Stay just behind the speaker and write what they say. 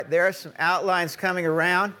There are some outlines coming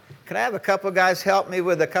around. Can I have a couple guys help me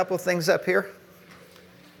with a couple things up here?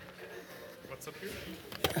 What's up here?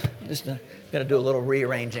 Just going to do a little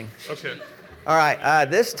rearranging. Okay. All right,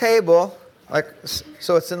 this table,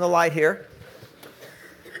 so it's in the light here.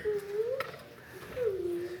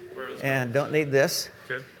 And don't need this.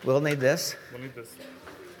 Okay. We'll need this. We'll need this.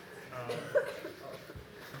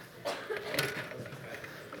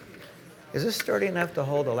 Is this sturdy enough to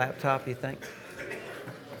hold a laptop, you think?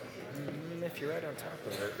 If you're right on top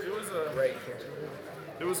of it. It was Right here.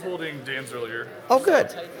 It was holding Dan's earlier, Oh,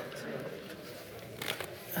 good. so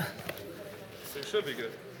it should be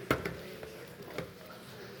good.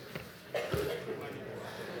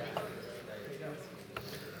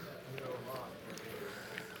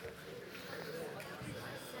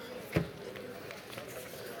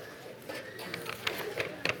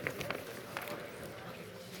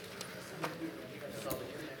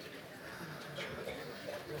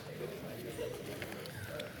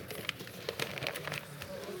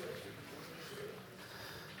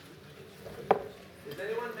 Is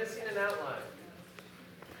anyone missing an outline?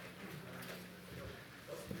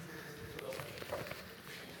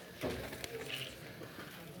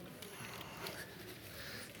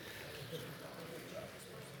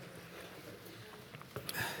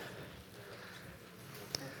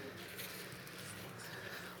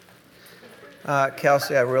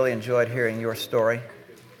 Kelsey, I really enjoyed hearing your story.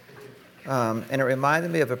 And it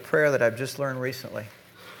reminded me of a prayer that I've just learned recently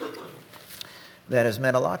that has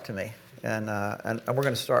meant a lot to me. And we're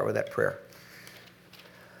going to start with that prayer.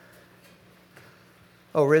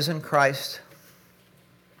 O risen Christ,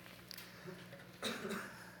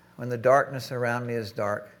 when the darkness around me is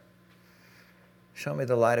dark, show me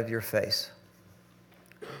the light of your face.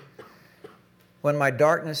 When my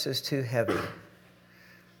darkness is too heavy,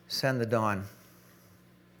 send the dawn.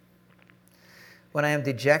 When I am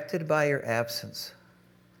dejected by your absence,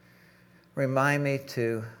 remind me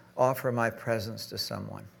to offer my presence to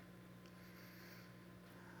someone.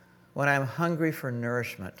 When I am hungry for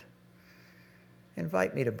nourishment,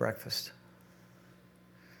 invite me to breakfast.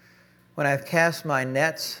 When I have cast my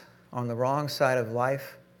nets on the wrong side of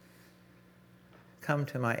life, come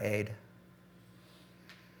to my aid.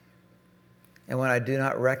 And when I do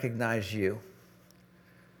not recognize you,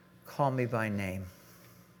 call me by name.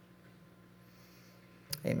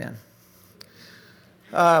 Amen.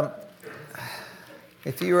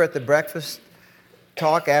 If you were at the breakfast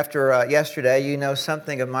talk after yesterday, you know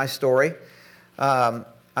something of my story. And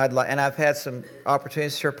I've had some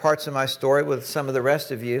opportunities to share parts of my story with some of the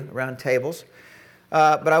rest of you around tables.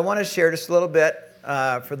 But I want to share just a little bit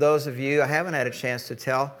for those of you I haven't had a chance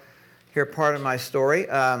to hear part of my story.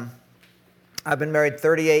 I've been married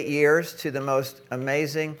 38 years to the most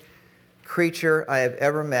amazing creature I have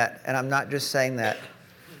ever met, and I'm not just saying that.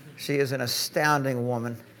 She is an astounding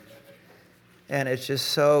woman, and it's just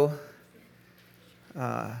so,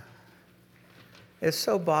 it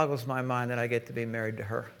so boggles my mind that I get to be married to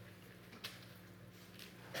her.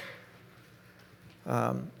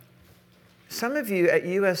 Some of you at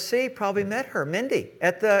USC probably met her, Mindy,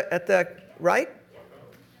 at the right?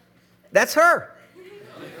 That's her.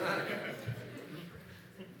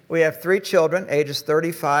 We have 3 children, ages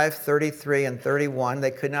 35, 33, and 31.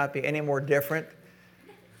 They could not be any more different.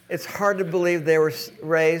 It's hard to believe they were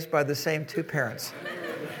raised by the same 2 parents.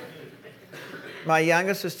 My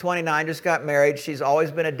youngest is 29, just got married. She's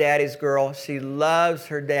always been a daddy's girl. She loves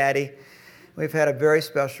her daddy. We've had a very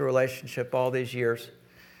special relationship all these years.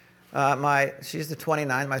 She's the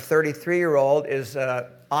 29. My 33-year-old is an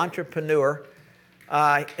entrepreneur,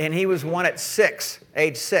 and he was one at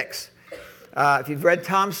age 6. If you've read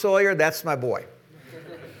Tom Sawyer, that's my boy.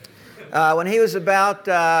 When he was about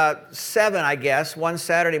 7, I guess, one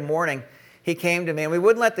Saturday morning, he came to me, and we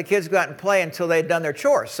wouldn't let the kids go out and play until they'd done their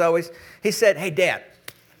chores. So he said, "Hey, Dad,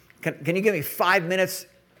 can you give me 5 minutes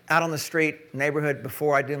out on the street, neighborhood,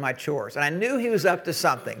 before I do my chores?" And I knew he was up to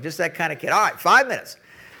something, just that kind of kid. All right, 5 minutes.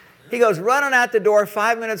 He goes running out the door.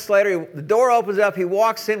 5 minutes later, the door opens up. He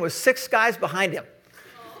walks in with 6 guys behind him.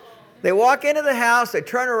 They walk into the house. They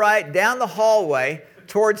turn right down the hallway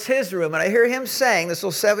towards his room. And I hear him saying, this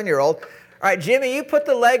little 7-year-old, "All right, Jimmy, you put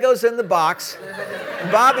the Legos in the box.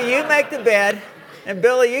 And Bobby, you make the bed. And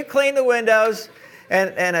Billy, you clean the windows.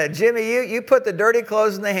 And Jimmy, you put the dirty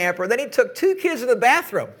clothes in the hamper." Then he took 2 kids to the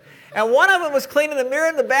bathroom. And one of them was cleaning the mirror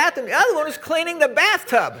in the bathroom. The other one was cleaning the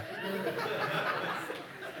bathtub.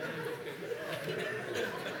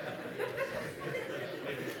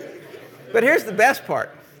 But here's the best part.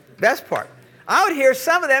 I would hear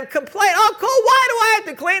some of them complain, "Oh, Cole, why do I have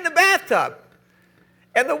to clean the bathtub?"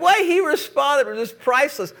 And the way he responded was just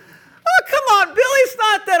priceless. "Oh, come on, Billy, it's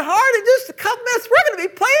not that hard. In just a couple minutes, we're going to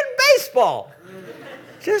be playing baseball.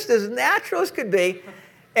 Just as natural as could be.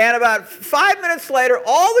 And about 5 minutes later,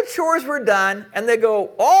 all the chores were done, and they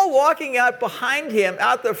go all walking out behind him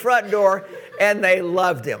out the front door, and they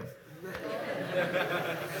loved him.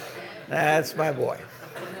 That's my boy.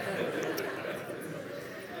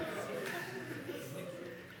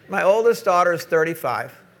 My oldest daughter is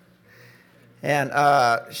 35, and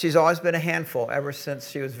she's always been a handful ever since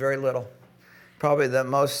she was very little. Probably the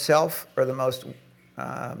most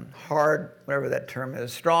hard, whatever that term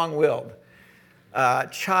is, strong-willed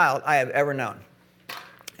child I have ever known.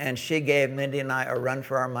 And she gave Mindy and I a run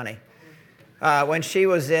for our money. When she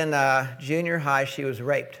was in junior high, she was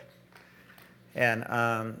raped. And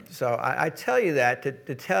so I tell you that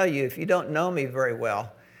to tell you, if you don't know me very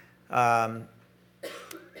well,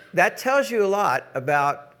 that tells you a lot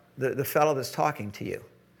about the fellow that's talking to you.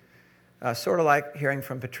 Sort of like hearing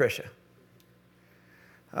from Patricia.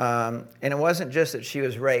 And it wasn't just that she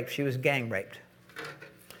was raped, she was gang raped.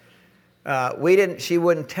 She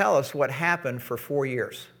wouldn't tell us what happened for 4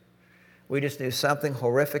 years. We just knew something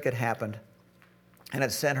horrific had happened, and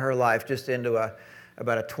it sent her life just into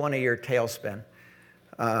about a 20-year tailspin.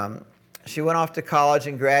 She went off to college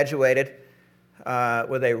and graduated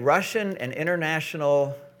with a Russian and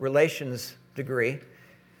international relations degree.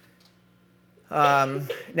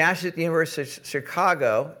 Now she's at the University of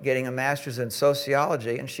Chicago getting a master's in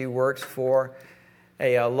sociology, and she works for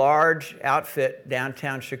a large outfit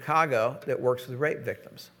downtown Chicago that works with rape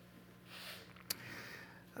victims.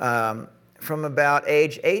 From about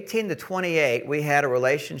age 18 to 28, we had a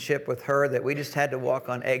relationship with her that we just had to walk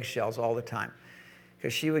on eggshells all the time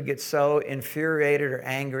because she would get so infuriated or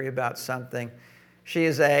angry about something. She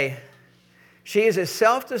is a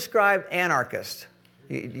self-described anarchist.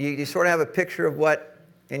 You sort of have a picture of what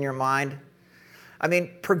in your mind? I mean,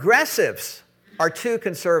 progressives are too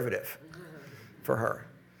conservative for her.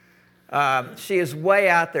 She is way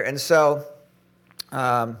out there. And so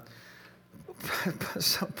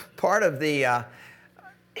part of there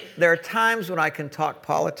are times when I can talk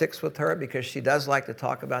politics with her because she does like to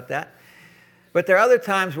talk about that. But there are other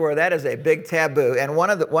times where that is a big taboo. And one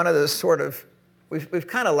of the sort of, we've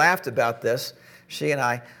kind of laughed about this, she and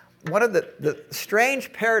I. One of the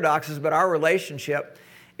strange paradoxes about our relationship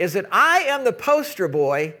is that I am the poster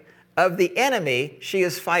boy of the enemy she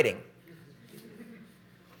is fighting.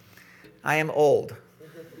 I am old.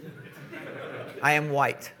 I am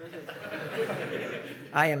white.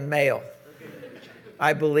 I am male.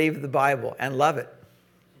 I believe the Bible and love it.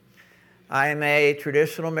 I am a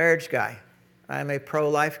traditional marriage guy. I am a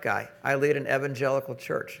pro-life guy. I lead an evangelical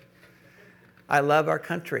church. I love our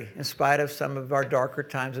country in spite of some of our darker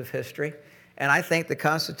times of history. And I think the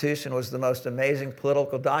Constitution was the most amazing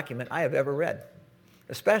political document I have ever read,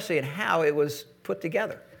 especially in how it was put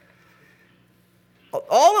together.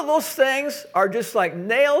 All of those things are just like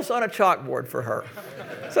nails on a chalkboard for her.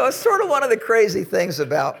 So it's sort of one of the crazy things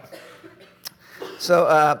about. So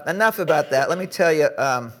enough about that. Let me tell you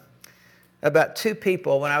about two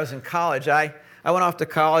people. When I was in college, I went off to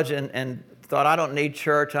college and thought, I don't need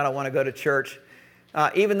church. I don't want to go to church.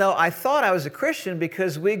 Even though I thought I was a Christian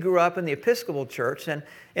because we grew up in the Episcopal Church. And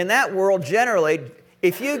in that world, generally,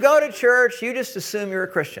 if you go to church, you just assume you're a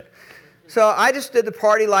Christian. So I just did the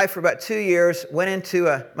party life for about 2 years, went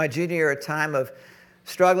into my junior year a time of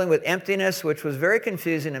struggling with emptiness, which was very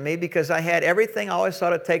confusing to me because I had everything I always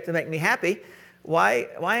thought it'd take to make me happy. Why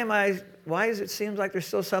does it seem like there's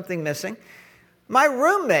still something missing? My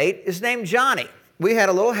roommate is named Johnny. We had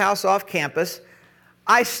a little house off campus.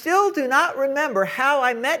 I still do not remember how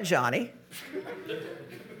I met Johnny.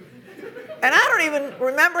 And I don't even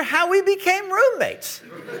remember how we became roommates.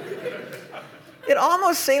 It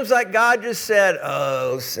almost seems like God just said,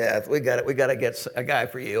 oh, Seth, we got to get a guy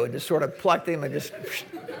for you, and just sort of plucked him and just...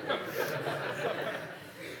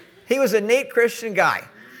 He was a neat Christian guy.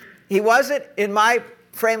 He wasn't, in my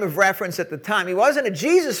frame of reference at the time, he wasn't a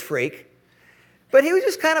Jesus freak, but he was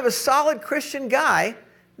just kind of a solid Christian guy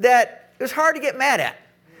that it was hard to get mad at.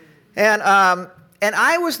 And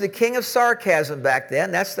I was the king of sarcasm back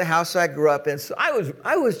then. That's the house I grew up in. So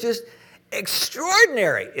I was just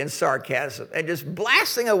extraordinary in sarcasm and just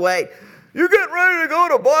blasting away. You getting ready to go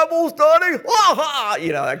to Bible study? Ha ha!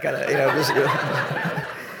 You know, that kind of, just.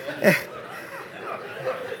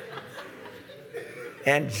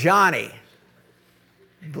 And Johnny,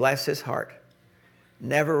 bless his heart,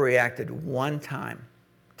 never reacted one time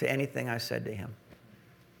to anything I said to him.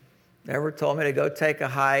 Never told me to go take a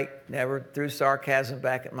hike, never threw sarcasm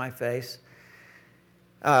back at my face.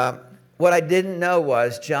 One what I didn't know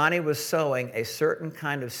was Johnny was sowing a certain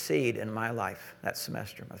kind of seed in my life that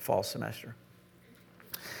semester, my fall semester.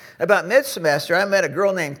 About mid-semester, I met a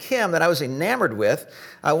girl named Kim that I was enamored with.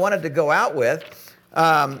 I wanted to go out with.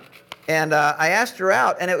 And I asked her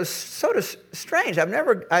out, and it was sort of strange. I'd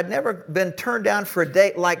never been turned down for a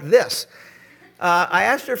date like this. I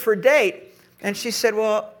asked her for a date, and she said,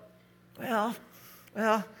 well,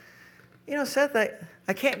 Seth,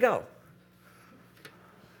 I can't go.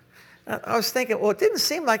 I was thinking, well, it didn't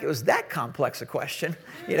seem like it was that complex a question,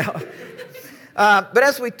 But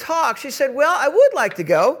as we talked, she said, well, I would like to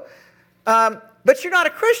go, but you're not a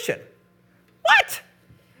Christian. What?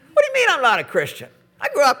 What do you mean I'm not a Christian? I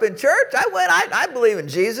grew up in church. I believe in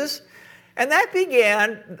Jesus. And that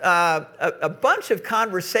began a bunch of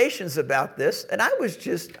conversations about this, and I was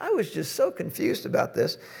just so confused about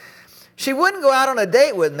this. She wouldn't go out on a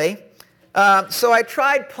date with me, so I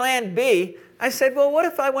tried plan B. I said, well, what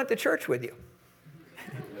if I went to church with you?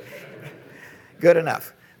 Good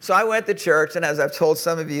enough. So I went to church, and as I've told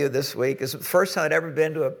some of you this week, it's the first time I'd ever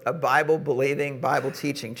been to a Bible-believing,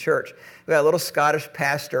 Bible-teaching church. We had a little Scottish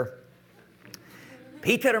pastor,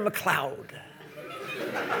 Peter MacLeod.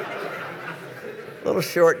 Little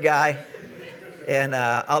short guy. And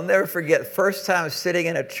I'll never forget the first time I was sitting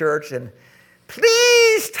in a church and,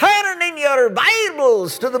 please turn in your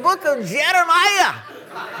Bibles to the book of Jeremiah.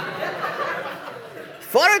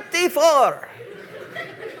 44.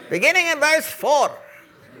 Beginning in verse 4.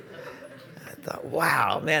 I thought,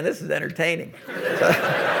 wow, man, this is entertaining.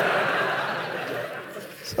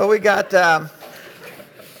 So we got...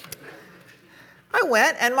 I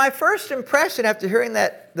went, and my first impression after hearing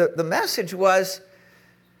that the message was,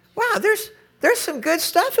 wow, there's some good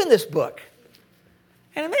stuff in this book.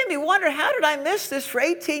 And it made me wonder, how did I miss this for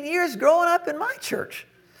 18 years growing up in my church?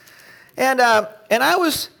 And I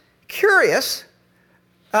was curious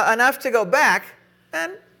enough to go back,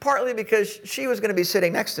 and partly because she was going to be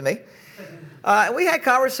sitting next to me. And we had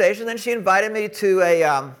conversation, then she invited me to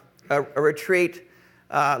a retreat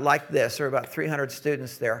like this. There were about 300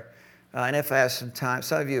 students there. And if I have some time,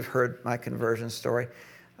 some of you have heard my conversion story,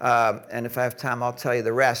 and if I have time, I'll tell you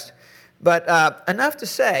the rest. But enough to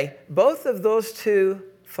say, both of those two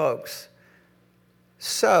folks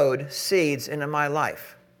sowed seeds into my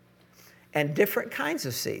life, and different kinds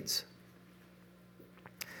of seeds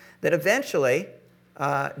that eventually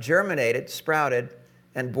germinated, sprouted,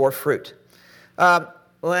 and bore fruit.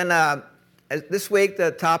 This week,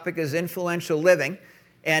 the topic is influential living,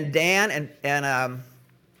 and Dan and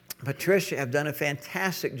Patricia have done a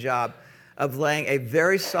fantastic job of laying a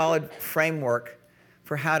very solid framework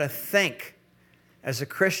for how to think as a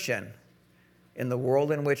Christian in the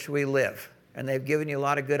world in which we live. And they've given you a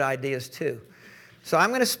lot of good ideas too. So I'm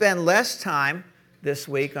going to spend less time this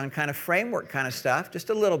week on kind of framework kind of stuff,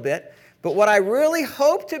 just a little bit. But what I really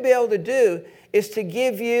hope to be able to do is to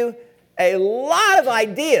give you a lot of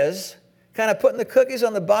ideas, kind of putting the cookies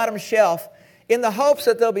on the bottom shelf, in the hopes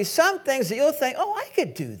that there'll be some things that you'll think, oh, I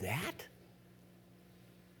could do that,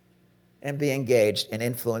 and be engaged in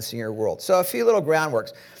influencing your world. So a few little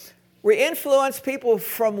groundworks. We influence people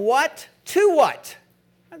from what to what?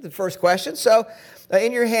 That's the first question. So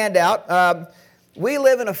in your handout, we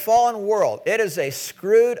live in a fallen world. It is a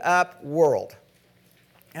screwed up world.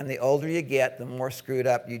 And the older you get, the more screwed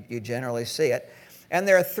up you generally see it. And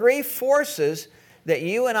there are three forces that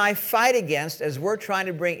you and I fight against as we're trying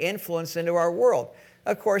to bring influence into our world.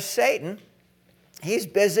 Of course, Satan, he's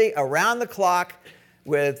busy around the clock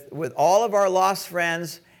with all of our lost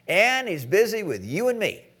friends, and he's busy with you and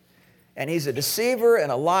me. And he's a deceiver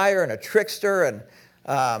and a liar and a trickster and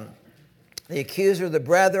the accuser of the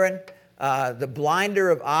brethren, the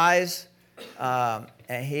blinder of eyes,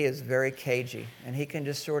 and he is very cagey. And he can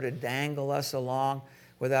just sort of dangle us along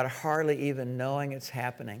without hardly even knowing it's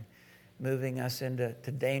happening, moving us into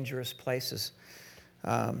dangerous places.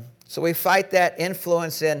 So we fight that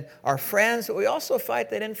influence in our friends, but we also fight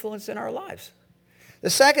that influence in our lives. The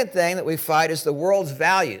second thing that we fight is the world's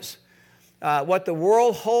values. What the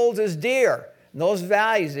world holds as dear. And those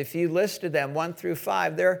values, if you listed them 1 through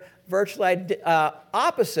 5, they're virtually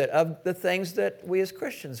opposite of the things that we as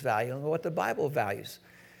Christians value and what the Bible values.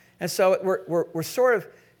 And so we're sort of,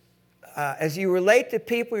 as you relate to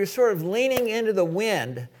people, you're sort of leaning into the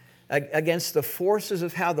wind against the forces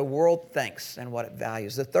of how the world thinks and what it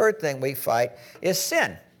values. The third thing we fight is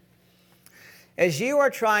sin. As you are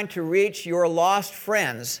trying to reach your lost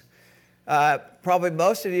friends, probably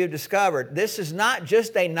most of you have discovered this is not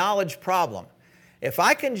just a knowledge problem. If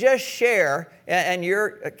I can just share, and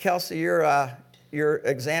Kelsey, your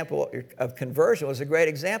example of conversion was a great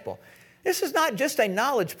example. This is not just a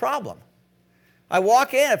knowledge problem. I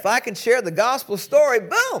walk in, if I can share the gospel story,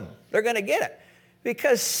 boom, they're going to get it.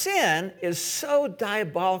 Because sin is so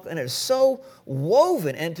diabolical and is so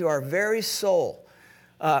woven into our very soul.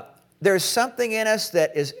 There's something in us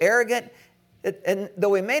that is arrogant, and though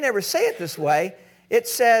we may never say it this way, it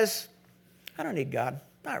says, I don't need God,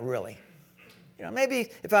 not really. You know, maybe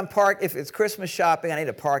if it's Christmas shopping, I need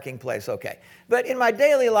a parking place, okay. But in my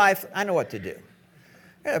daily life, I know what to do.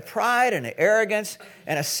 There's a pride and an arrogance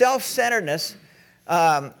and a self-centeredness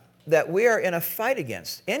that we are in a fight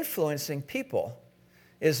against. Influencing people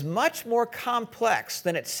is much more complex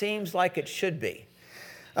than it seems like it should be.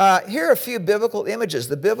 Here are a few biblical images.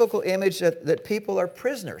 The biblical image that people are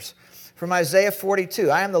prisoners. From Isaiah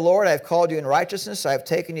 42, I am the Lord, I have called you in righteousness, I have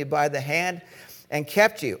taken you by the hand and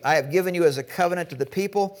kept you. I have given you as a covenant to the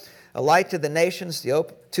people, a light to the nations,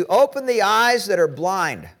 to open the eyes that are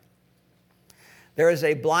blind. There is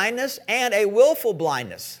a blindness and a willful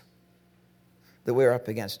blindness that we're up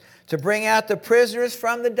against. To bring out the prisoners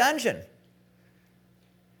from the dungeon.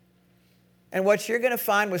 And what you're going to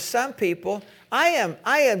find with some people,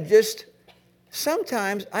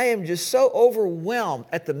 sometimes I am just so overwhelmed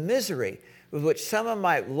at the misery with which some of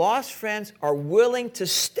my lost friends are willing to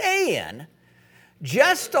stay in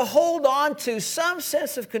just to hold on to some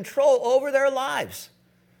sense of control over their lives.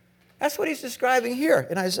 That's what he's describing here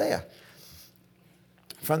in Isaiah.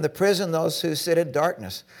 From the prison, those who sit in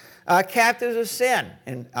darkness. Captives of sin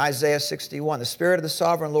in Isaiah 61. The Spirit of the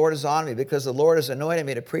Sovereign Lord is on me because the Lord has anointed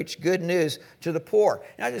me to preach good news to the poor.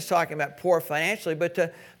 Not just talking about poor financially, but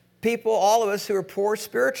to people, all of us who are poor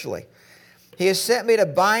spiritually. He has sent me to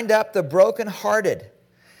bind up the brokenhearted,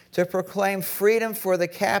 to proclaim freedom for the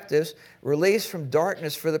captives, release from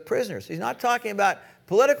darkness for the prisoners. He's not talking about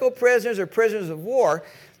political prisoners or prisoners of war.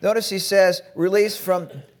 Notice he says, release from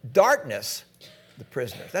darkness the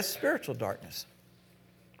prisoners. That's spiritual darkness.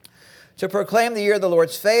 To proclaim the year of the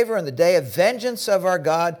Lord's favor and the day of vengeance of our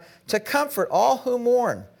God, to comfort all who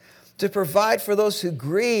mourn, to provide for those who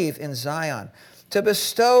grieve in Zion, to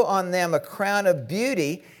bestow on them a crown of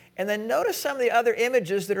beauty. And then notice some of the other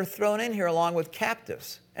images that are thrown in here along with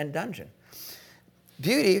captives and dungeon.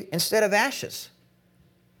 Beauty instead of ashes.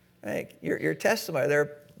 Your testimony, there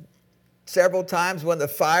are several times when the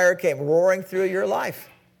fire came roaring through your life.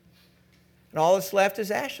 And all that's left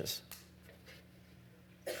is ashes.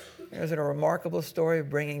 There's a remarkable story of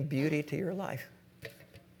bringing beauty to your life.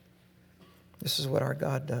 This is what our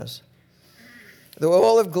God does. The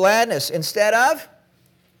oil of gladness instead of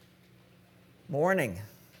mourning.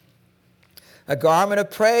 A garment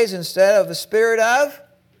of praise instead of the spirit of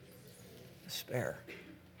despair.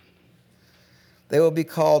 They will be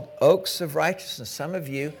called oaks of righteousness. Some of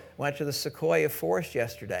you went to the Sequoia Forest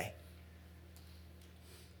yesterday.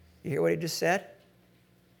 You hear what he just said?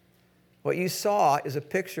 What you saw is a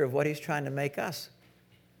picture of what he's trying to make us.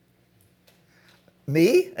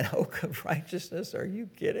 Me, an oak of righteousness? Are you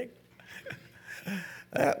kidding?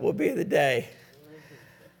 That will be the day.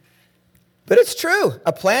 But it's true.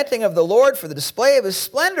 A planting of the Lord for the display of his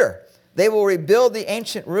splendor. They will rebuild the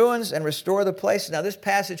ancient ruins and restore the places. Now this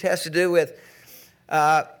passage has to do with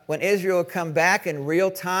when Israel will come back in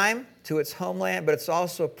real time to its homeland, but it's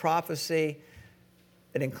also a prophecy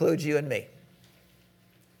that includes you and me.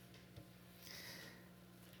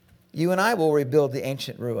 You and I will rebuild the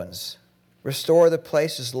ancient ruins, restore the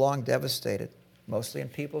places long devastated, mostly in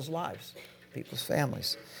people's lives, people's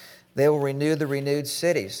families. They will renew the renewed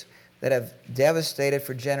cities that have devastated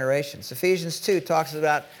for generations. Ephesians 2 talks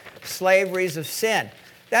about slaveries of sin.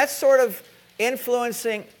 That's sort of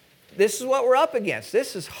influencing, this is what we're up against.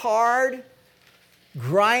 This is hard,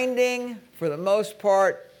 grinding, for the most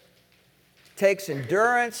part, takes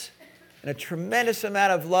endurance and a tremendous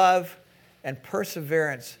amount of love and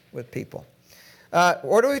perseverance with people.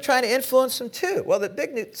 What are we trying to influence them to? Well, the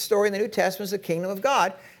big story in the New Testament is the kingdom of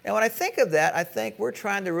God. And when I think of that, I think we're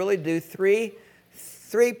trying to really do three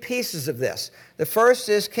pieces of this. The first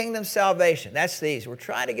is kingdom salvation. That's these. We're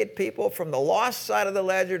trying to get people from the lost side of the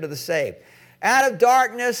ledger to the saved. Out of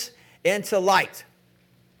darkness into light.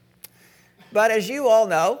 But as you all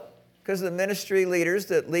know, because of the ministry leaders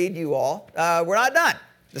that lead you all, we're not done.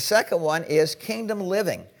 The second one is kingdom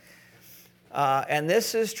living. And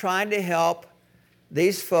this is trying to help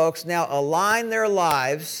these folks now align their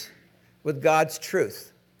lives with God's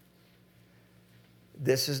truth.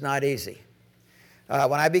 This is not easy.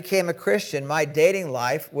 When I became a Christian, my dating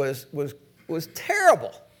life was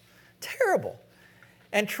terrible, terrible.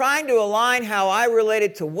 And trying to align how I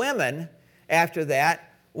related to women after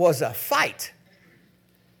that was a fight.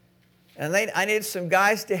 And I needed some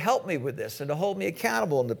guys to help me with this and to hold me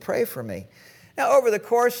accountable and to pray for me. Now, over the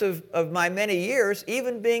course of my many years,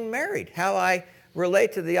 even being married, how I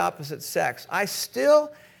relate to the opposite sex. I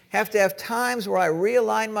still have to have times where I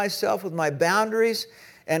realign myself with my boundaries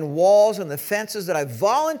and walls and the fences that I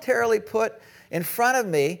voluntarily put in front of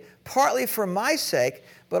me, partly for my sake,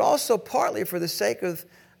 but also partly for the sake of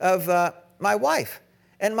my wife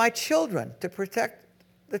and my children, to protect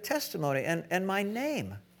the testimony and my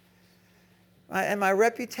name and my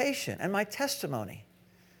reputation and my testimony,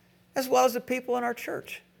 as well as the people in our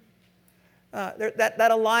church.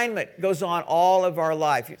 That alignment goes on all of our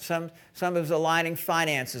life. Some of it's aligning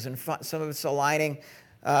finances, and some of it's aligning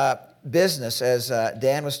business, as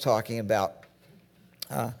Dan was talking about.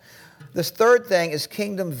 This third thing is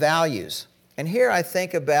kingdom values. And here I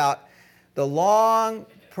think about the long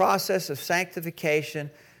process of sanctification,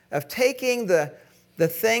 of taking the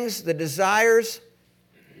things, the desires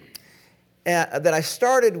that I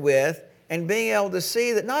started with, and being able to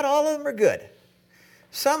see that not all of them are good.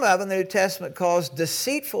 Some of them the New Testament calls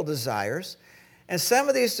deceitful desires, and some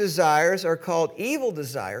of these desires are called evil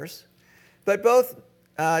desires. But both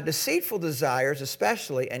deceitful desires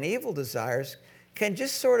especially and evil desires can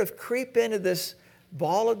just sort of creep into this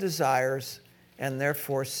ball of desires and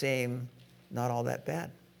therefore seem not all that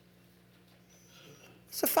bad.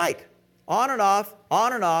 It's a fight. On and off,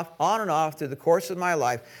 on and off, on and off through the course of my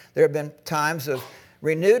life. There have been times of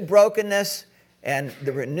renewed brokenness and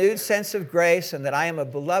the renewed sense of grace, and that I am a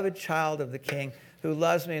beloved child of the King who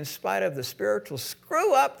loves me in spite of the spiritual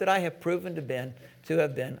screw-up that I have proven to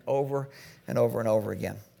have been over and over and over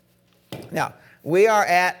again. Now, we are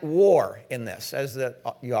at war in this, as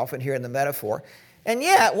you often hear in the metaphor. And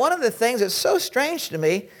yet, one of the things that's so strange to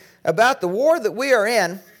me about the war that we are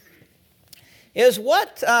in is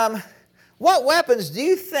what weapons do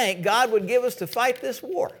you think God would give us to fight this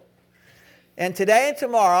war? And today and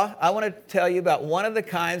tomorrow, I want to tell you about one of the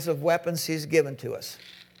kinds of weapons He's given to us.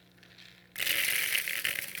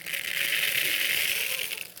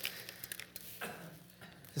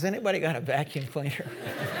 Has anybody got a vacuum cleaner?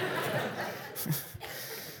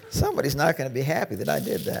 Somebody's not going to be happy that I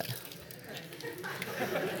did that.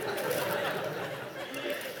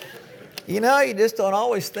 You know, you just don't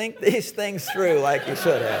always think these things through like you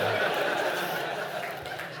should have.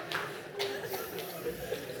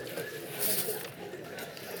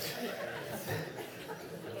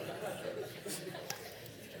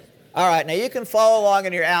 All right, now you can follow along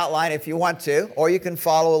in your outline if you want to, or you can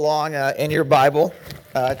follow along in your Bible.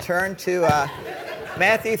 Turn to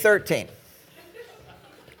Matthew 13.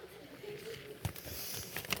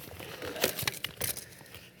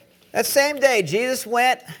 That same day, Jesus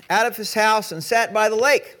went out of his house and sat by the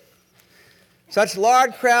lake. Such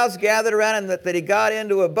large crowds gathered around him that he got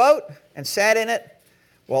into a boat and sat in it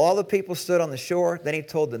while all the people stood on the shore. Then he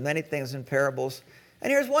told them many things in parables. And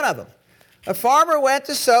here's one of them. A farmer went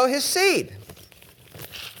to sow his seed.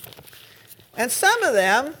 And some of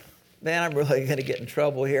them, man, I'm really going to get in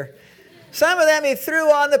trouble here. Some of them he threw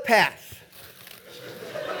on the path.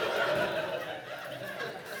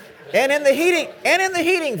 And in the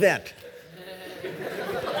heating vent.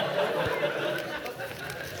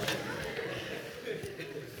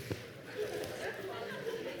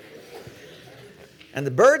 And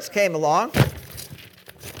the birds came along.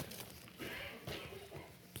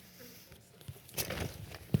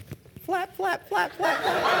 Flap, flap, flap, flap,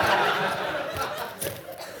 flap.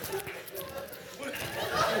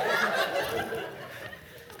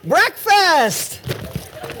 Breakfast!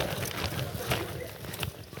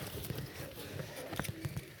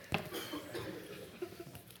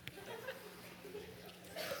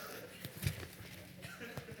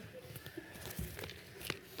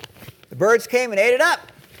 The birds came and ate it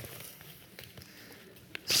up.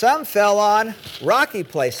 Some fell on rocky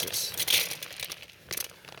places,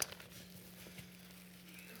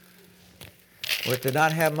 where it did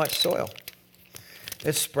not have much soil.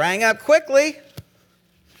 It sprang up quickly.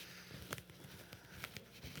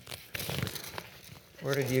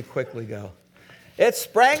 Where did you quickly go? It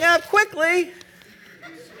sprang up quickly.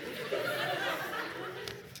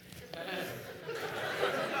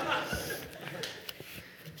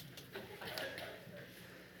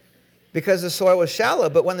 Because the soil was shallow.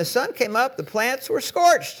 But when the sun came up, the plants were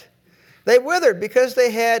scorched. They withered because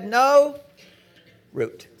they had no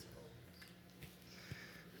root.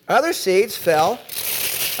 Other seeds fell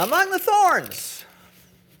among the thorns.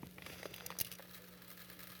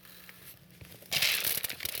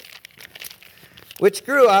 Which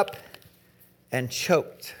grew up and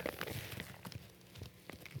choked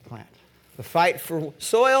the plant. The fight for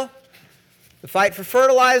soil, the fight for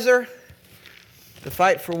fertilizer, the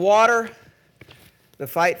fight for water, the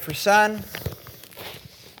fight for sun,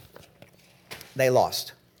 they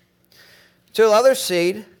lost. Till other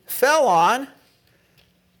seed fell on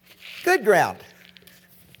Good ground.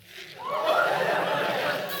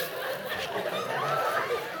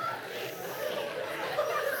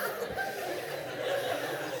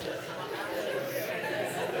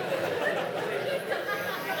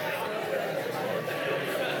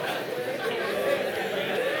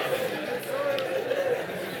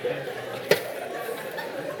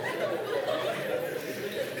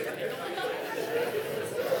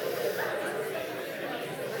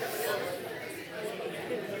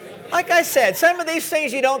 Like I said, some of these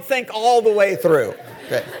things you don't think all the way through.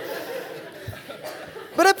 Okay.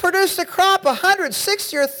 But it produced a crop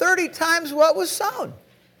 160 or 30 times what was sown.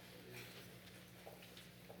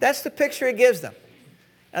 That's the picture he gives them.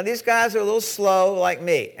 Now, these guys are a little slow like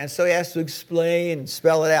me, and so he has to explain and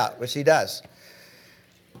spell it out, which he does.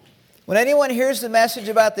 When anyone hears the message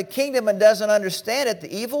about the kingdom and doesn't understand it,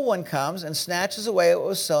 the evil one comes and snatches away what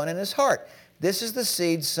was sown in his heart. This is the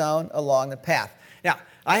seed sown along the path. Now,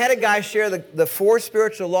 I had a guy share the 4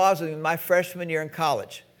 spiritual laws with me my freshman year in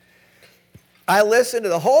college. I listened to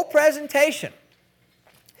the whole presentation.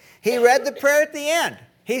 He read the prayer at the end.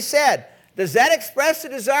 He said, "Does that express the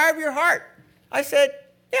desire of your heart?" I said,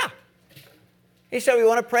 "Yeah." He said, "We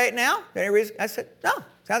want to pray it now? Any reason?" I said, "No,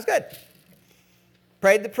 sounds good."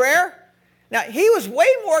 Prayed the prayer. Now, he was way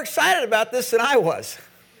more excited about this than I was.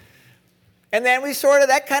 And then we sort of,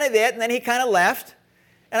 that kind of it, and then he kind of left.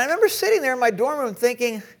 And I remember sitting there in my dorm room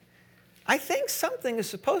thinking, I think something is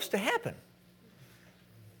supposed to happen.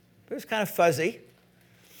 It was kind of fuzzy.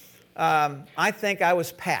 I think I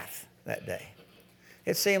was path that day.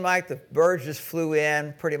 It seemed like the birds just flew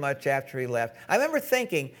in pretty much after he left. I remember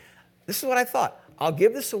thinking, this is what I thought. I'll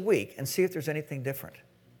give this a week and see if there's anything different.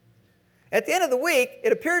 At the end of the week,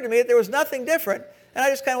 it appeared to me that there was nothing different, and I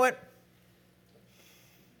just kind of went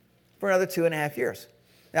for another 2.5 years.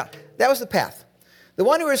 Now, that was the path. The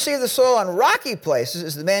one who receives the soil on rocky places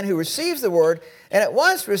is the man who receives the word and at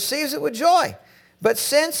once receives it with joy. But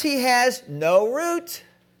since he has no root,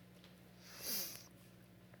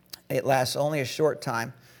 it lasts only a short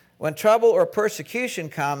time. When trouble or persecution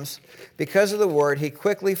comes because of the word, he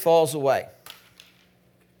quickly falls away.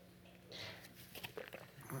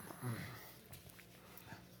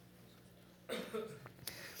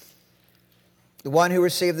 The one who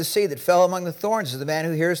received the seed that fell among the thorns is the man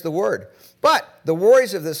who hears the word. But the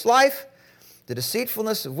worries of this life, the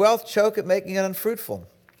deceitfulness of wealth, choke at making it unfruitful.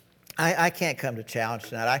 I can't come to challenge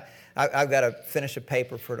tonight. I've got to finish a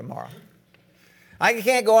paper for tomorrow. I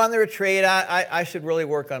can't go on the retreat. I should really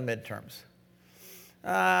work on midterms.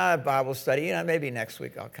 Bible study, maybe next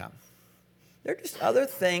week I'll come. There are just other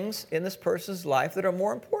things in this person's life that are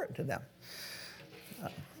more important to them.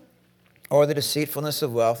 Or the deceitfulness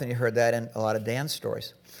of wealth, and you heard that in a lot of Dan's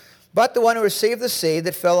stories. But the one who received the seed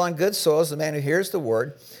that fell on good soil is the man who hears the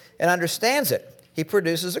word and understands it. He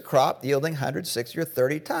produces a crop yielding 160 or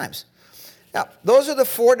 30 times. Now, those are the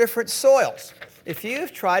 4 different soils. If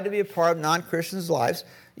you've tried to be a part of non-Christians' lives,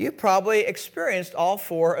 you've probably experienced all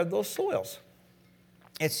 4 of those soils.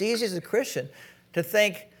 It's easy as a Christian to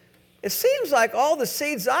think, it seems like all the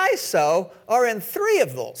seeds I sow are in 3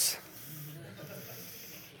 of those.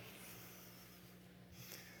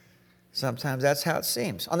 Sometimes that's how it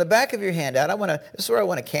seems. On the back of your handout, this is where I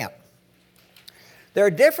want to camp. There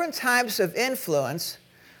are different types of influence,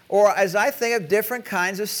 or as I think of, different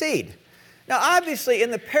kinds of seed. Now, obviously,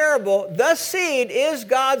 in the parable, the seed is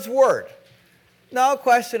God's word. No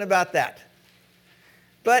question about that.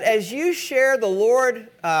 But as you share the Lord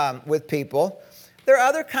with people, there are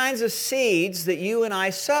other kinds of seeds that you and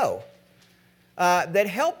I sow that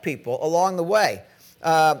help people along the way.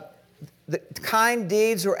 The kind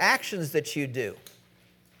deeds or actions that you do,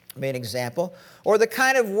 be an example, or the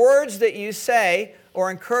kind of words that you say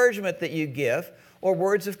or encouragement that you give, or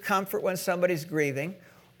words of comfort when somebody's grieving,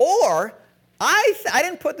 or, I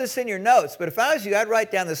didn't put this in your notes, but if I was you, I'd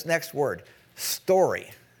write down this next word, story.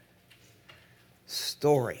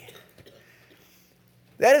 Story.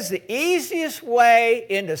 That is the easiest way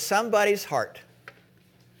into somebody's heart.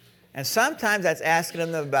 And sometimes that's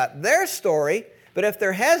asking them about their story, but if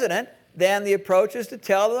they're hesitant, then the approach is to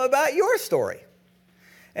tell them about your story.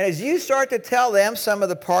 And as you start to tell them some of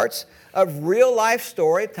the parts of real life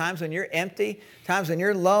story, times when you're empty, times when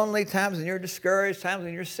you're lonely, times when you're discouraged, times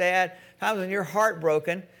when you're sad, times when you're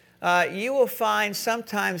heartbroken, you will find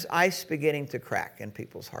sometimes ice beginning to crack in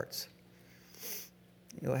people's hearts.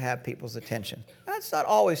 You'll have people's attention. That's not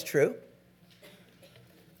always true,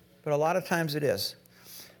 but a lot of times it is.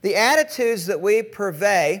 The attitudes that we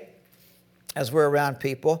purvey as we're around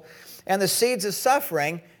people, and the seeds of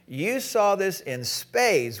suffering, you saw this in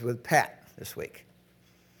spades with Pat this week.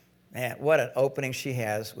 Man, what an opening she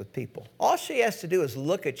has with people. All she has to do is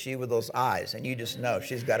look at you with those eyes, and you just know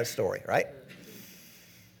she's got a story, right?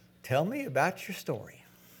 Tell me about your story.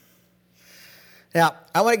 Now,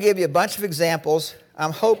 I want to give you a bunch of examples.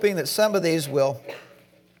 I'm hoping that some of these will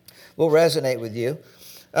resonate with you.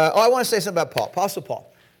 I want to say something about Paul. Apostle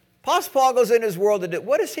Paul. Apostle Paul goes into his world to do.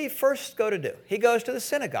 What does he first go to do? He goes to the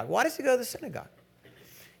synagogue. Why does he go to the synagogue?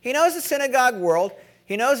 He knows the synagogue world.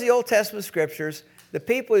 He knows the Old Testament scriptures. The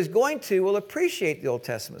people he's going to will appreciate the Old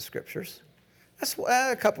Testament scriptures. That's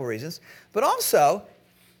a couple of reasons. But also,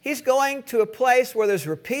 he's going to a place where there's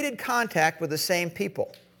repeated contact with the same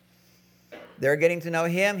people. They're getting to know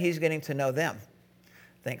him. He's getting to know them.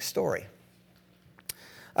 Think story.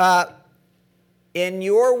 In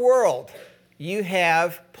your world, you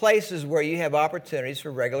have places where you have opportunities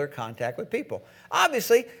for regular contact with people.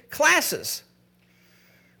 Obviously, classes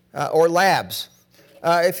or labs.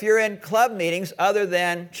 If you're in club meetings other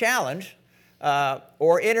than Challenge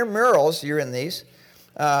or intramurals, you're in these.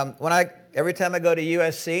 Every time I go to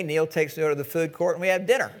USC, Neil takes me over to the food court and we have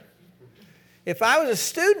dinner. If I was a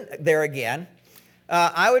student there again,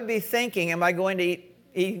 I would be thinking, am I going to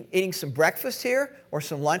eating some breakfast here or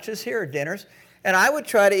some lunches here or dinners? And I would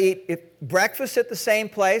try to eat breakfast at the same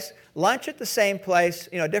place, lunch at the same place,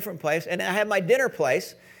 different place, and I have my dinner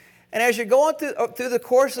place. And as you're going through the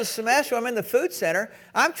course of the semester, I'm in the food center,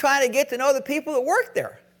 I'm trying to get to know the people that work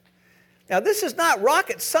there. Now, this is not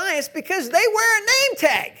rocket science because they wear a name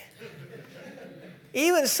tag.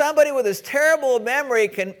 Even somebody with this terrible memory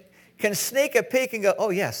can sneak a peek and go, oh,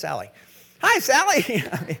 yeah, Sally. Hi, Sally.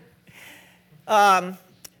 And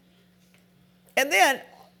then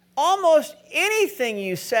almost anything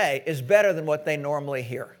you say is better than what they normally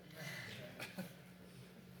hear.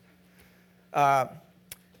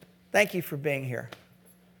 Thank you for being here.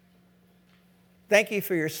 Thank you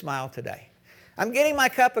for your smile today. I'm getting my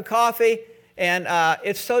cup of coffee, and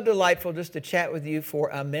it's so delightful just to chat with you for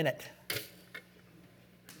a minute.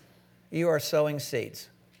 You are sowing seeds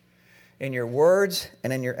in your words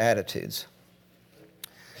and in your attitudes.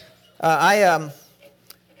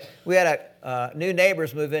 We had new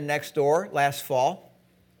neighbors move in next door last fall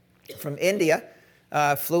from India,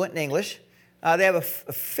 fluent in English. They have a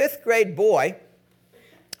fifth grade boy,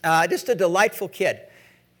 just a delightful kid.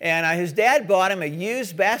 And his dad bought him a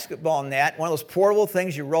used basketball net, one of those portable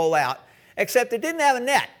things you roll out, except it didn't have a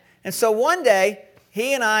net. And so one day,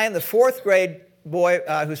 he and I and the fourth grade boy,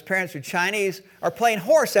 whose parents are Chinese, are playing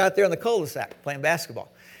horse out there in the cul-de-sac, playing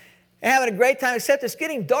basketball. And having a great time, except it's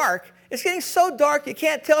getting dark. It's getting so dark you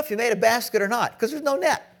can't tell if you made a basket or not because there's no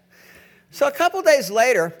net. So a couple days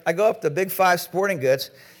later, I go up to Big Five Sporting Goods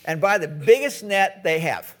and buy the biggest net they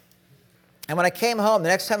have. And when I came home, the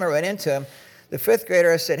next time I ran into him, the fifth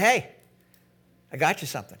grader, I said, hey, I got you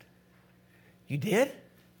something. You did?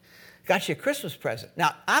 Got you a Christmas present.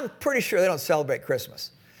 Now, I'm pretty sure they don't celebrate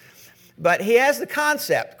Christmas. But he has the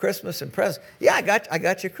concept, Christmas and presents. Yeah, I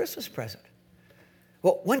got you a Christmas present.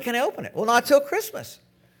 Well, when can I open it? Well, not till Christmas.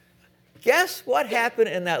 Guess what happened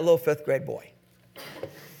in that little fifth grade boy?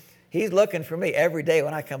 He's looking for me every day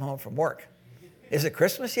when I come home from work. Is it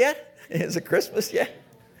Christmas yet? Is it Christmas yet?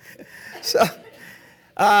 So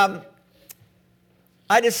I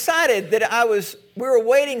decided that we were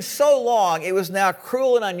waiting so long, it was now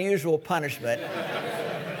cruel and unusual punishment.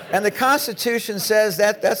 And the Constitution says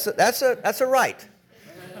that's a right.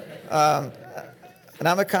 And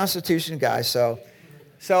I'm a Constitution guy, so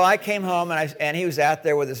I came home and he was out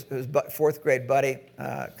there with his fourth grade buddy,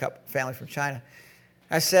 family from China.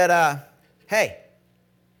 I said, hey,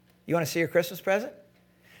 you want to see your Christmas present?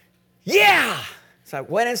 Yeah! So I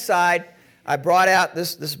went inside. I brought out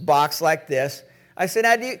this box like this. I said,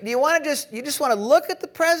 now, do you want to just want to look at the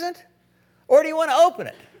present, or do you want to open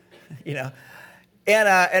it?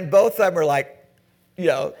 And both of them were like,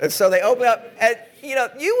 and so they opened up. And,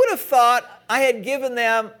 you would have thought I had given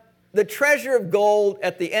them the treasure of gold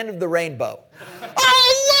at the end of the rainbow.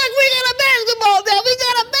 Oh, look, we got a basketball net. We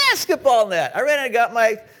got a basketball net. I ran and got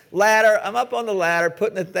my ladder. I'm up on the ladder,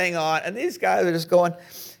 putting the thing on, and these guys are just going.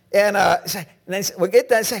 And then we'll get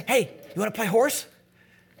done and say, hey, you want to play horse?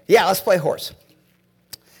 Yeah, let's play horse.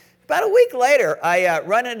 About a week later, I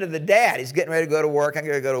run into the dad. He's getting ready to go to work. I'm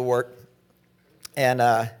going to go to work.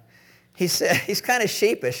 And he said, he's kind of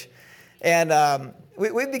sheepish. And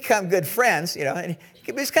we've become good friends, and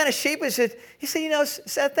he's kind of sheepish. He said,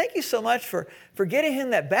 Seth, thank you so much for getting him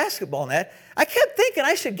that basketball net. I kept thinking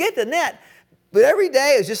I should get the net, but every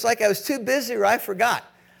day it was just like I was too busy or I forgot.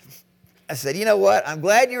 I said, you know what? I'm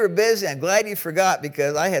glad you were busy. I'm glad you forgot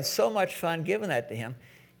because I had so much fun giving that to him.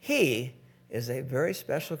 He is a very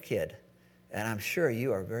special kid, and I'm sure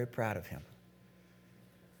you are very proud of him.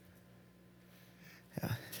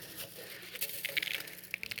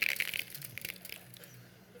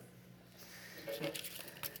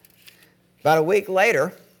 About a week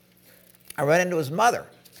later, I run into his mother.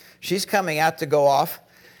 She's coming out to go off,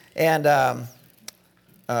 and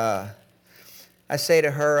I say to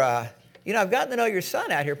her, I've gotten to know your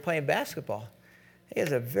son out here playing basketball. He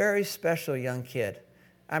is a very special young kid.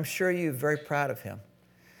 I'm sure you're very proud of him.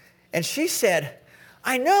 And she said,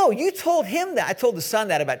 I know, you told him that. I told the son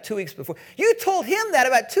that about 2 weeks before. You told him that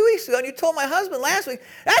about 2 weeks ago, and you told my husband last week.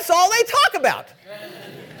 That's all they talk about.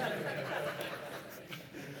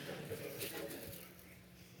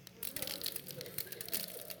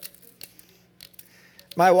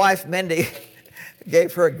 My wife, Mindy,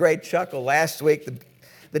 gave her a great chuckle last week.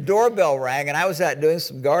 The doorbell rang, and I was out doing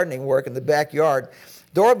some gardening work in the backyard.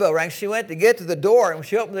 Doorbell rang. She went to get to the door, and when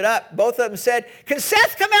she opened it up, both of them said, "Can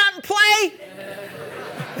Seth come out and play?"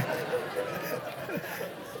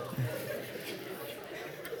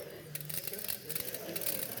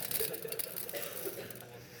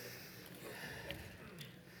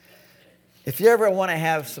 If you ever want to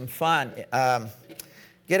have some fun,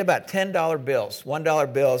 get about $10 bills, $1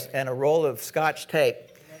 bills, and a roll of Scotch tape,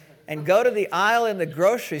 and go to the aisle in the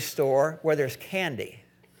grocery store where there's candy.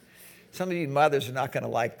 Some of you mothers are not going to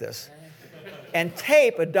like this. And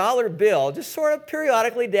tape a $1 bill just sort of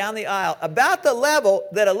periodically down the aisle, about the level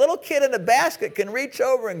that a little kid in a basket can reach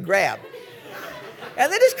over and grab.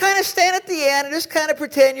 And then just kind of stand at the end and just kind of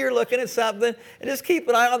pretend you're looking at something and just keep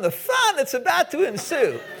an eye on the fun that's about to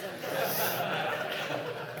ensue.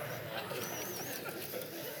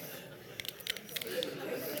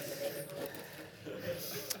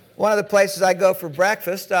 One of the places I go for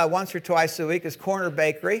breakfast once or twice a week is Corner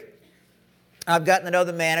Bakery. I've gotten to know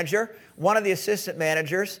the manager, one of the assistant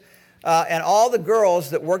managers, and all the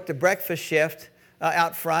girls that work the breakfast shift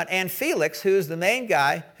out front, and Felix, who's the main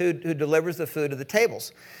guy who delivers the food to the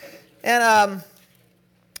tables. And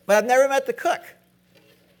but I've never met the cook.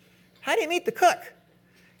 How do you meet the cook?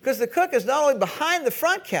 Because the cook is not only behind the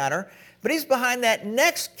front counter, but he's behind that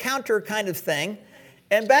next counter kind of thing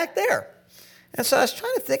and back there. And so I was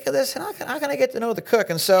trying to think of this, and how can I get to know the cook?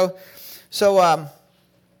 And so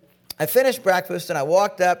I finished breakfast, and I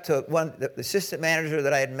walked up to the assistant manager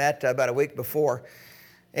that I had met about a week before.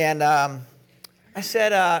 And I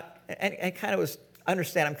said, and kind of was,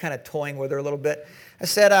 understand I'm kind of toying with her a little bit. I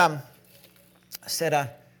said,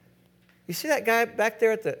 you see that guy back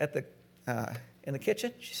there in the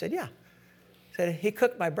kitchen? She said, yeah. I said, he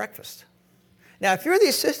cooked my breakfast. Now, if you're the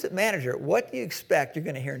assistant manager, what do you expect you're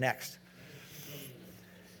going to hear next?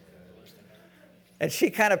 And she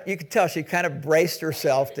you could tell she kind of braced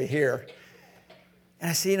herself to hear.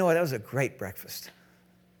 And I said, you know what, that was a great breakfast.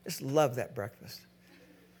 Just love that breakfast.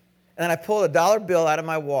 And then I pulled a $1 bill out of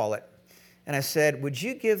my wallet, and I said, would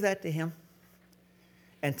you give that to him?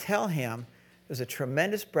 And tell him it was a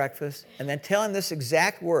tremendous breakfast, and then tell him this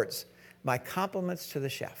exact words, my compliments to the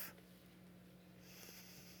chef.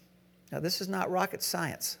 Now, this is not rocket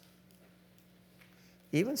science.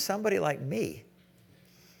 Even somebody like me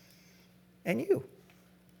and you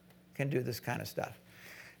can do this kind of stuff.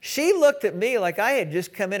 She looked at me like I had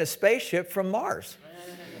just come in a spaceship from Mars.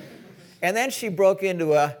 And then she broke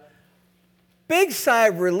into a big sigh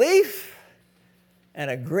of relief and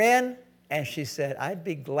a grin, and she said, I'd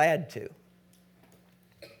be glad to.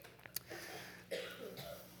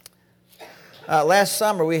 Last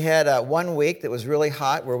summer, we had 1 week that was really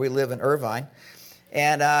hot where we live in Irvine.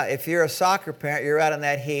 And if you're a soccer parent, you're out in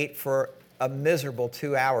that heat for a miserable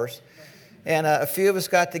 2 hours. And a few of us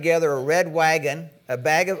got together a red wagon, a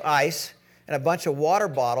bag of ice, and a bunch of water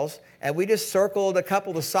bottles, and we just circled a couple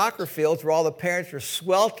of the soccer fields where all the parents were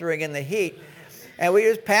sweltering in the heat, and we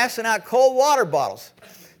were just passing out cold water bottles.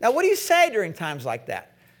 Now, what do you say during times like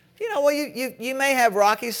that? You know, well, you may have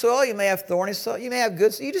rocky soil, you may have thorny soil, you may have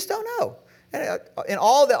good soil, you just don't know. And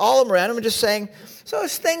all of them around them are just saying, so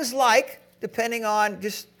it's things like, depending on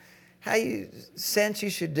just how you sense you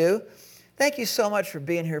should do, thank you so much for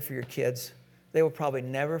being here for your kids. They will probably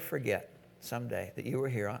never forget someday that you were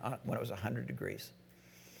here when it was 100 degrees.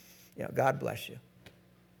 You know, God bless you.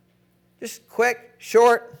 Just quick,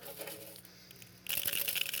 short.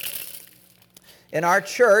 In our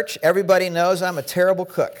church, everybody knows I'm a terrible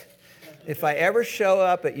cook. If I ever show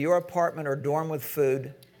up at your apartment or dorm with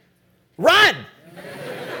food, run!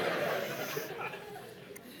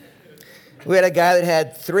 We had a guy that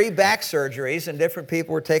had 3 back surgeries, and different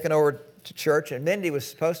people were taking over to church, and Mindy was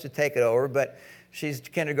supposed to take it over, but she's a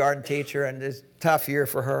kindergarten teacher, and it's a tough year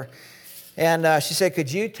for her. And she said,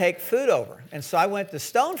 could you take food over? And so I went to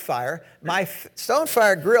Stonefire,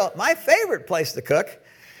 Stonefire Grill, my favorite place to cook,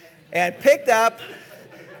 and picked up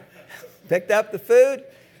picked up the food,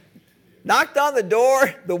 knocked on the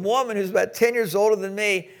door. The woman, who's about 10 years older than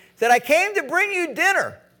me, said, "I came to bring you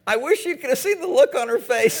dinner." I wish you could have seen the look on her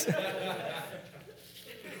face.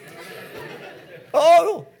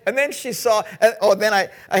 Oh, and then she saw, then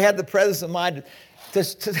I had the presence of mind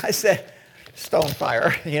I said, "Stone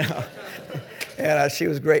fire," you know. And she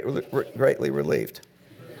was greatly relieved.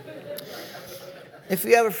 If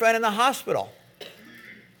you have a friend in the hospital,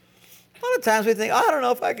 a lot of times we think, "I don't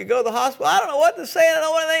know if I could go to the hospital. I don't know what to say. I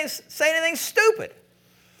don't want to say anything stupid."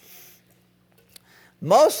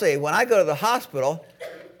 Mostly when I go to the hospital,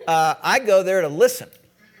 I go there to listen.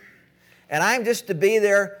 And I'm just to be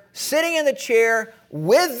there sitting in the chair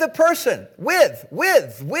with the person, with,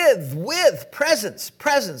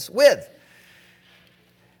 presence, with.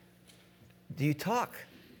 Do you talk?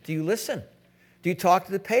 Do you listen? Do you talk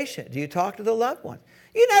to the patient? Do you talk to the loved one?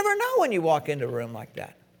 You never know when you walk into a room like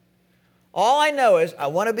that. All I know is I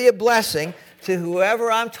want to be a blessing to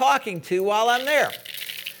whoever I'm talking to while I'm there.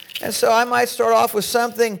 And so I might start off with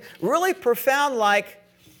something really profound like,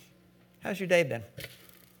 "How's your day been?"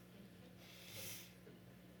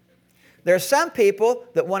 There are some people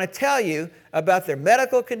that want to tell you about their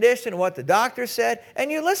medical condition and what the doctor said,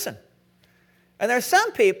 and you listen. And there are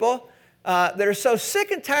some people that are so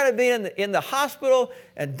sick and tired of being in the hospital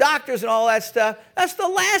and doctors and all that stuff, that's the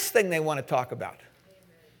last thing they want to talk about.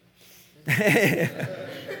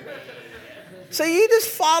 So you just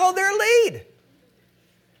follow their lead.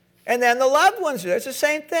 And then the loved ones, it's the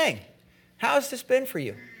same thing. "How's this been for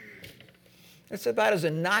you?" It's about as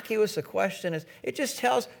innocuous a question as it just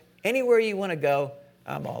tells anywhere you want to go,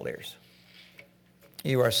 I'm all ears.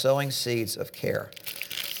 You are sowing seeds of care.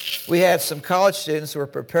 We had some college students who were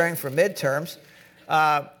preparing for midterms,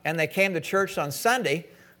 and they came to church on Sunday.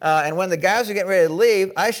 And when the guys were getting ready to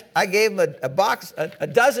leave, I gave them a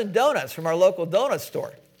dozen donuts from our local donut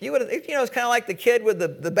store. It's kind of like the kid with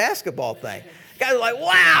the basketball thing. Guys are like,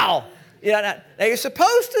 "Wow!" Now you're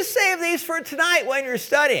supposed to save these for tonight when you're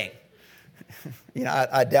studying.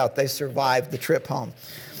 I doubt they survived the trip home.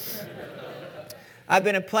 I've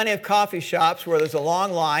been in plenty of coffee shops where there's a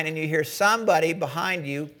long line and you hear somebody behind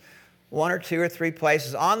you, 1 or 2 or 3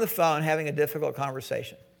 places, on the phone having a difficult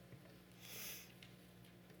conversation.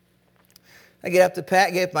 I get up to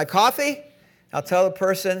get my coffee. I'll tell the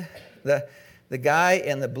person, the guy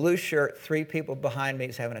in the blue shirt, 3 people behind me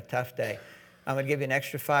is having a tough day. I'm going to give you an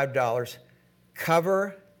extra $5.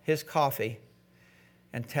 Cover his coffee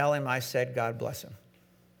and tell him I said God bless him.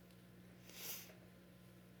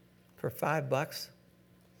 For $5?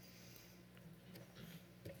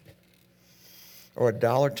 Or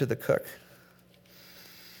 $1 to the cook.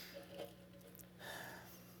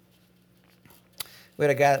 We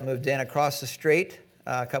had a guy that moved in across the street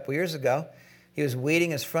a couple years ago. He was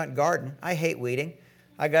weeding his front garden. I hate weeding.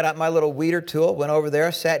 I got out my little weeder tool, went over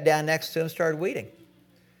there, sat down next to him, started weeding.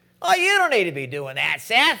 "Oh, you don't need to be doing that,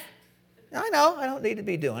 Seth." I know, I don't need to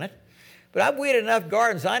be doing it. But I've weeded enough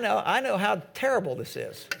gardens, I know how terrible this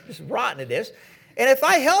is, just rotten it is. And if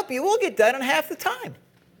I help you, we'll get done in half the time.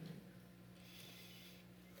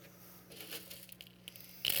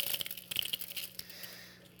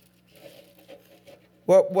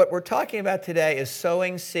 What we're talking about today is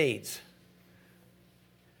sowing seeds.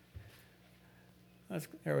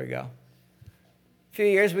 There we go. A few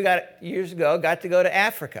years ago, got to go to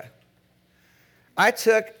Africa. I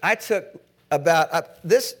took about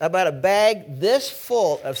a bag this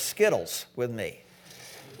full of Skittles with me.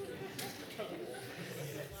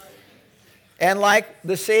 And like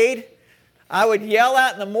the seed, I would yell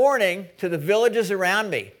out in the morning to the villages around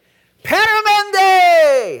me,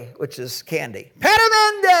 "Peramende!" which is candy.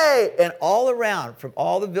 "Peramende!" And all around, from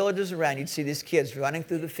all the villages around, you'd see these kids running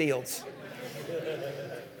through the fields.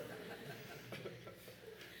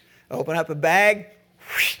 Open up a bag.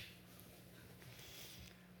 Whoosh,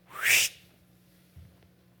 whoosh.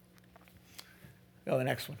 Go to the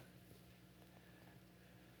next one.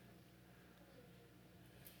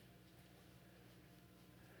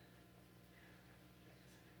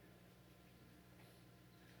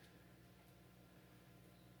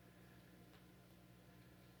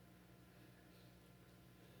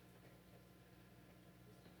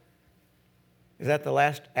 Is that the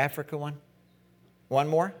last Africa one? One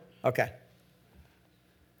more? Okay.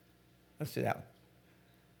 Let's do that one.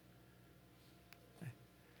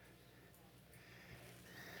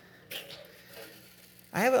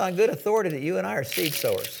 I have it on good authority that you and I are seed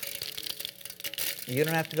sowers. You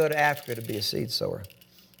don't have to go to Africa to be a seed sower.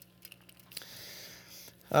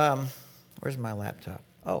 Where's my laptop?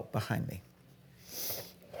 Oh, behind me.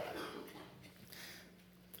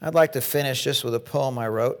 I'd like to finish just with a poem I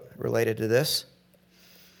wrote related to this.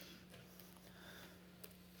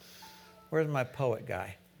 Where's my poet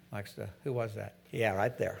guy? Who was that? Yeah,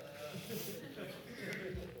 right there.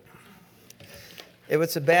 If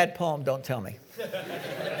it's a bad poem, don't tell me.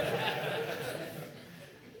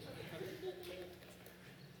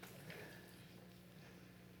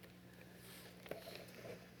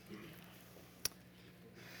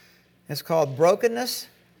 It's called Brokenness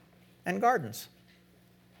and Gardens.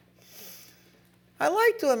 I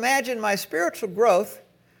like to imagine my spiritual growth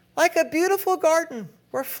like a beautiful garden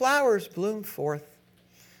where flowers bloom forth.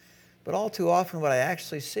 But all too often what I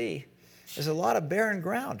actually see is a lot of barren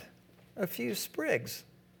ground, a few sprigs,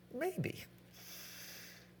 maybe.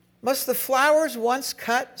 Must the flowers once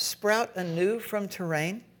cut sprout anew from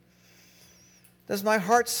terrain? Does my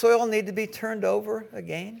heart's soil need to be turned over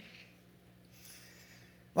again?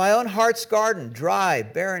 My own heart's garden, dry,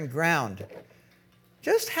 barren ground.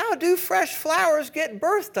 Just how do fresh flowers get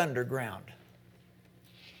birthed underground?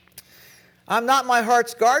 I'm not my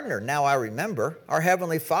heart's gardener, now I remember. Our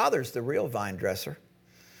Heavenly Father's the real vine dresser.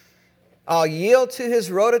 I'll yield to His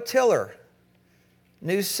rototiller,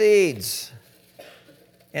 new seeds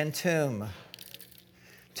entomb,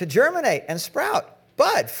 to germinate and sprout,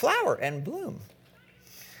 bud, flower, and bloom.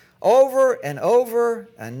 Over and over,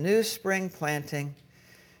 a new spring planting,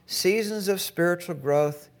 seasons of spiritual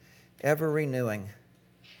growth ever renewing.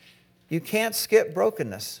 You can't skip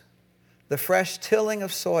brokenness. The fresh tilling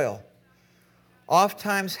of soil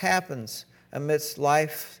oftentimes happens amidst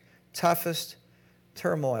life's toughest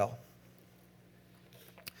turmoil.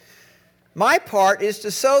 My part is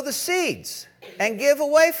to sow the seeds and give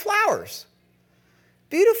away flowers,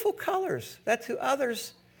 beautiful colors that to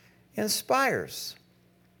others inspires.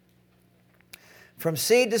 From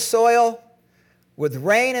seed to soil, with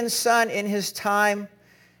rain and sun in His time,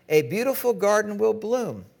 a beautiful garden will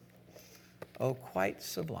bloom. Oh, quite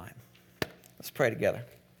sublime. Let's pray together.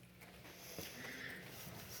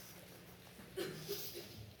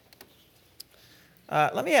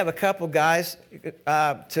 Let me have a couple guys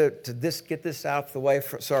to get this out of the way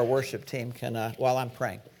so our worship team can, while I'm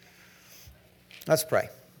praying. Let's pray.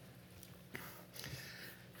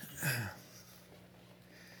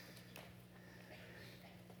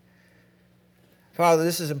 Father,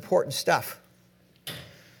 this is important stuff.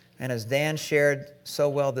 And as Dan shared so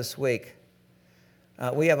well this week,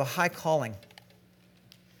 we have a high calling.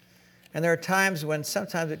 And there are times when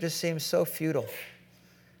sometimes it just seems so futile.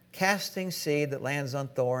 Casting seed that lands on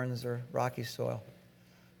thorns or rocky soil.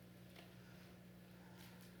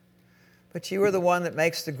 But you are the one that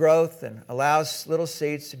makes the growth and allows little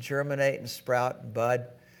seeds to germinate and sprout and bud,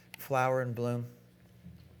 flower and bloom.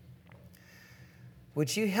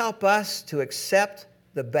 Would you help us to accept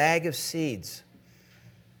the bag of seeds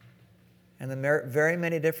and the very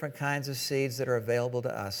many different kinds of seeds that are available to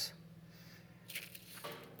us,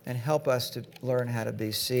 and help us to learn how to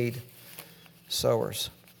be seed sowers.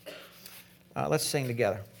 Let's sing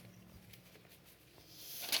together.